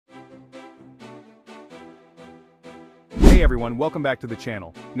Hey everyone, welcome back to the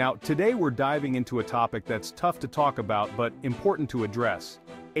channel. Now, today we're diving into a topic that's tough to talk about but important to address.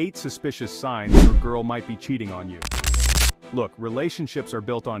 8 suspicious signs your girl might be cheating on you. Look, relationships are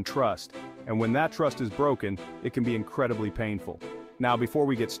built on trust, and when that trust is broken, it can be incredibly painful. Now, before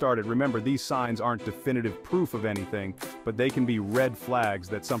we get started, remember these signs aren't definitive proof of anything, but they can be red flags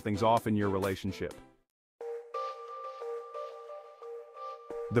that something's off in your relationship.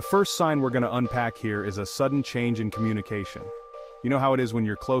 The first sign we're going to unpack here is a sudden change in communication. You know how it is when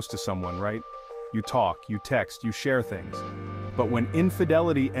you're close to someone, right? You talk, you text, you share things. But when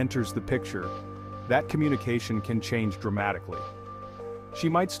infidelity enters the picture, that communication can change dramatically. She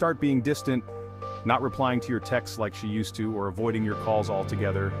might start being distant, not replying to your texts like she used to, or avoiding your calls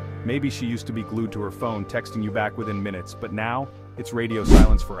altogether. Maybe she used to be glued to her phone, texting you back within minutes, but now, it's radio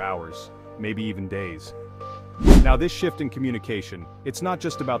silence for hours, maybe even days. Now, this shift in communication, it's not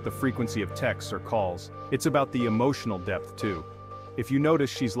just about the frequency of texts or calls, it's about the emotional depth too. If you notice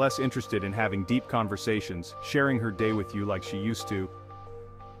she's less interested in having deep conversations, sharing her day with you like she used to,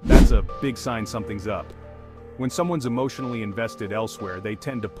 that's a big sign something's up. When someone's emotionally invested elsewhere, they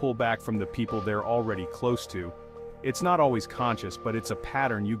tend to pull back from the people they're already close to. It's not always conscious, but it's a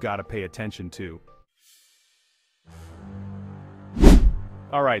pattern you gotta pay attention to.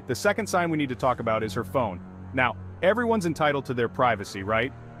 Alright, the second sign we need to talk about is her phone. Now, everyone's entitled to their privacy,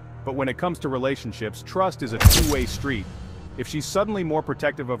 right? But when it comes to relationships, trust is a two-way street. If she's suddenly more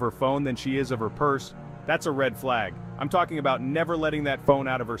protective of her phone than she is of her purse, that's a red flag. I'm talking about never letting that phone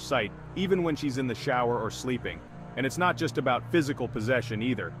out of her sight, even when she's in the shower or sleeping. And it's not just about physical possession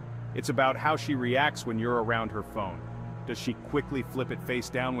either. It's about how she reacts when you're around her phone. Does she quickly flip it face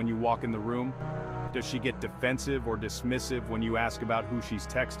down when you walk in the room? Does she get defensive or dismissive when you ask about who she's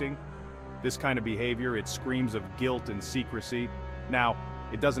texting? This kind of behavior, it screams of guilt and secrecy. Now,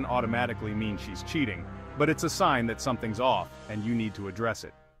 it doesn't automatically mean she's cheating, but it's a sign that something's off, and you need to address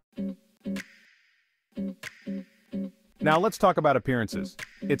it. Now let's talk about appearances.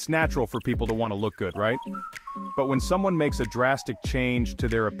 It's natural for people to want to look good, right? But when someone makes a drastic change to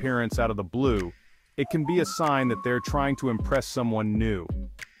their appearance out of the blue, it can be a sign that they're trying to impress someone new.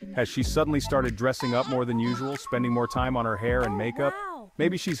 Has she suddenly started dressing up more than usual, spending more time on her hair and makeup?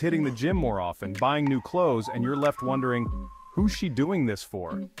 Maybe she's hitting the gym more often, buying new clothes, and you're left wondering, who's she doing this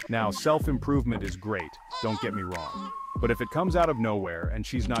for? Now, self-improvement is great, don't get me wrong. But if it comes out of nowhere and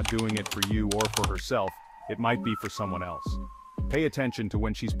she's not doing it for you or for herself, it might be for someone else. Pay attention to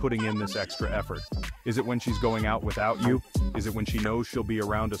when she's putting in this extra effort. Is it when she's going out without you? Is it when she knows she'll be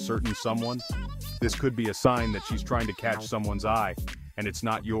around a certain someone? This could be a sign that she's trying to catch someone's eye, and it's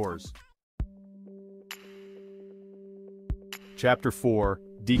not yours. Chapter 4,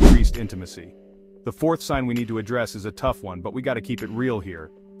 Decreased Intimacy. The fourth sign we need to address is a tough one, but we gotta keep it real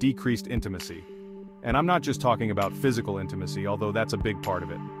here. Decreased intimacy. And I'm not just talking about physical intimacy, although that's a big part of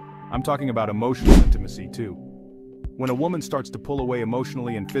it. I'm talking about emotional intimacy too. When a woman starts to pull away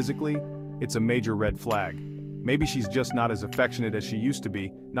emotionally and physically, it's a major red flag. Maybe she's just not as affectionate as she used to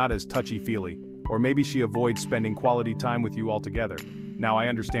be, not as touchy-feely, or maybe she avoids spending quality time with you altogether. Now, I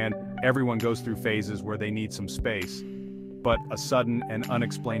understand everyone goes through phases where they need some space, but a sudden and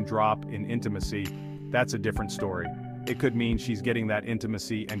unexplained drop in intimacy, that's a different story. It could mean she's getting that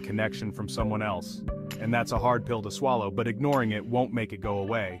intimacy and connection from someone else. And that's a hard pill to swallow, but ignoring it won't make it go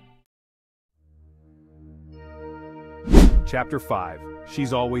away. Chapter 5,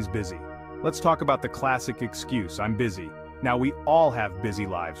 She's Always Busy. Let's talk about the classic excuse, I'm busy. Now, we all have busy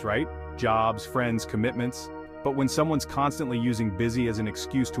lives, right? Jobs, friends, commitments. But when someone's constantly using busy as an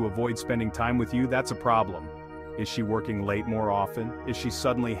excuse to avoid spending time with you, that's a problem. Is she working late more often? Is she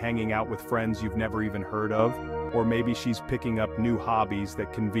suddenly hanging out with friends you've never even heard of? Or maybe she's picking up new hobbies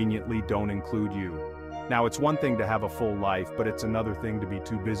that conveniently don't include you. Now, it's one thing to have a full life, but it's another thing to be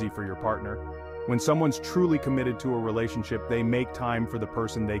too busy for your partner. When someone's truly committed to a relationship, they make time for the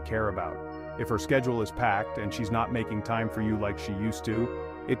person they care about. If her schedule is packed and she's not making time for you like she used to,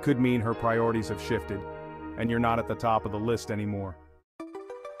 it could mean her priorities have shifted, and you're not at the top of the list anymore.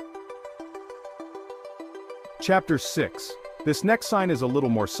 Chapter 6. This next sign is a little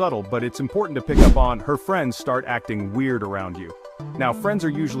more subtle, but it's important to pick up on. Her friends start acting weird around you. Now, friends are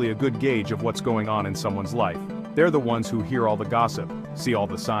usually a good gauge of what's going on in someone's life. They're the ones who hear all the gossip, see all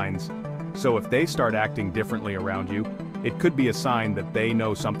the signs. So if they start acting differently around you, it could be a sign that they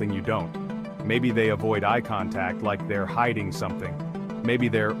know something you don't. Maybe they avoid eye contact like they're hiding something. Maybe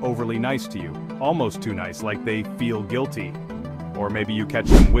they're overly nice to you, almost too nice, like they feel guilty. Or maybe you catch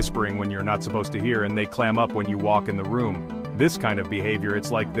them whispering when you're not supposed to hear and they clam up when you walk in the room. This kind of behavior, it's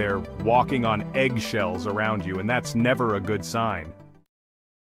like they're walking on eggshells around you, and that's never a good sign.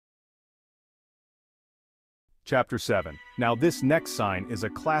 Chapter 7. Now this next sign is a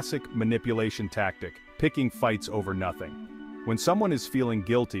classic manipulation tactic, picking fights over nothing. When someone is feeling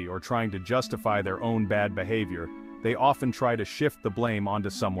guilty or trying to justify their own bad behavior, they often try to shift the blame onto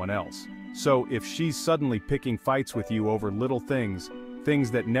someone else. So if she's suddenly picking fights with you over little things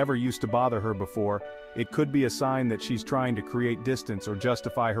that never used to bother her before, it could be a sign that she's trying to create distance or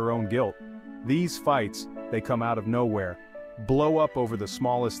justify her own guilt. These fights, they come out of nowhere, blow up over the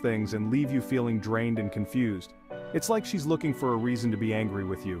smallest things and leave you feeling drained and confused. It's like she's looking for a reason to be angry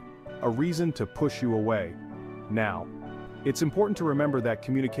with you, a reason to push you away. Now, it's important to remember that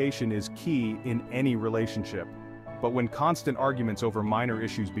communication is key in any relationship. But when constant arguments over minor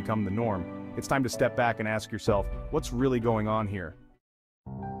issues become the norm, it's time to step back and ask yourself, what's really going on here?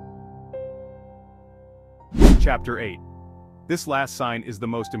 Chapter 8. This last sign is the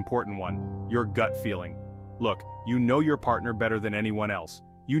most important one, your gut feeling. Look, you know your partner better than anyone else.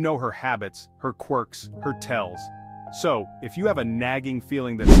 You know her habits, her quirks, her tells. So, if you have a nagging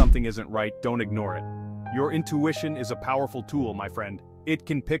feeling that something isn't right, don't ignore it. Your intuition is a powerful tool, my friend. It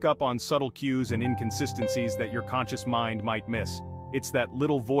can pick up on subtle cues and inconsistencies that your conscious mind might miss. It's that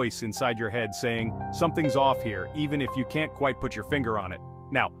little voice inside your head saying, something's off here, even if you can't quite put your finger on it.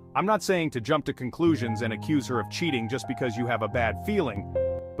 Now, I'm not saying to jump to conclusions and accuse her of cheating just because you have a bad feeling,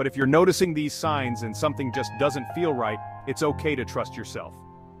 but if you're noticing these signs and something just doesn't feel right, it's okay to trust yourself.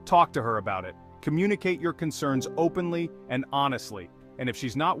 Talk to her about it. Communicate your concerns openly and honestly, and if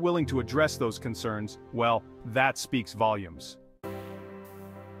she's not willing to address those concerns, well, that speaks volumes.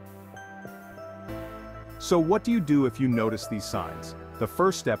 So what do you do if you notice these signs? The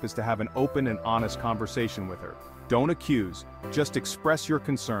first step is to have an open and honest conversation with her. Don't accuse, just express your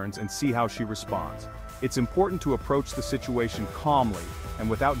concerns and see how she responds. It's important to approach the situation calmly and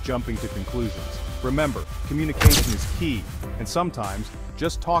without jumping to conclusions. Remember, communication is key, and sometimes,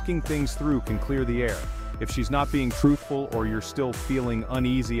 just talking things through can clear the air. If she's not being truthful or you're still feeling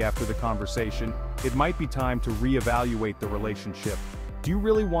uneasy after the conversation, it might be time to reevaluate the relationship. Do you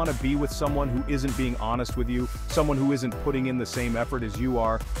really want to be with someone who isn't being honest with you, someone who isn't putting in the same effort as you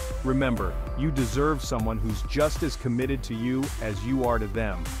are? Remember, you deserve someone who's just as committed to you as you are to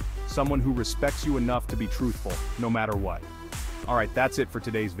them. Someone who respects you enough to be truthful, no matter what. Alright, that's it for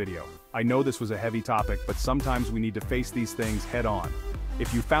today's video. I know this was a heavy topic, but sometimes we need to face these things head on.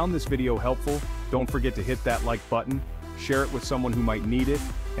 If you found this video helpful, don't forget to hit that like button, share it with someone who might need it,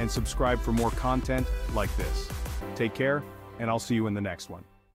 and subscribe for more content like this. Take care, and I'll see you in the next one.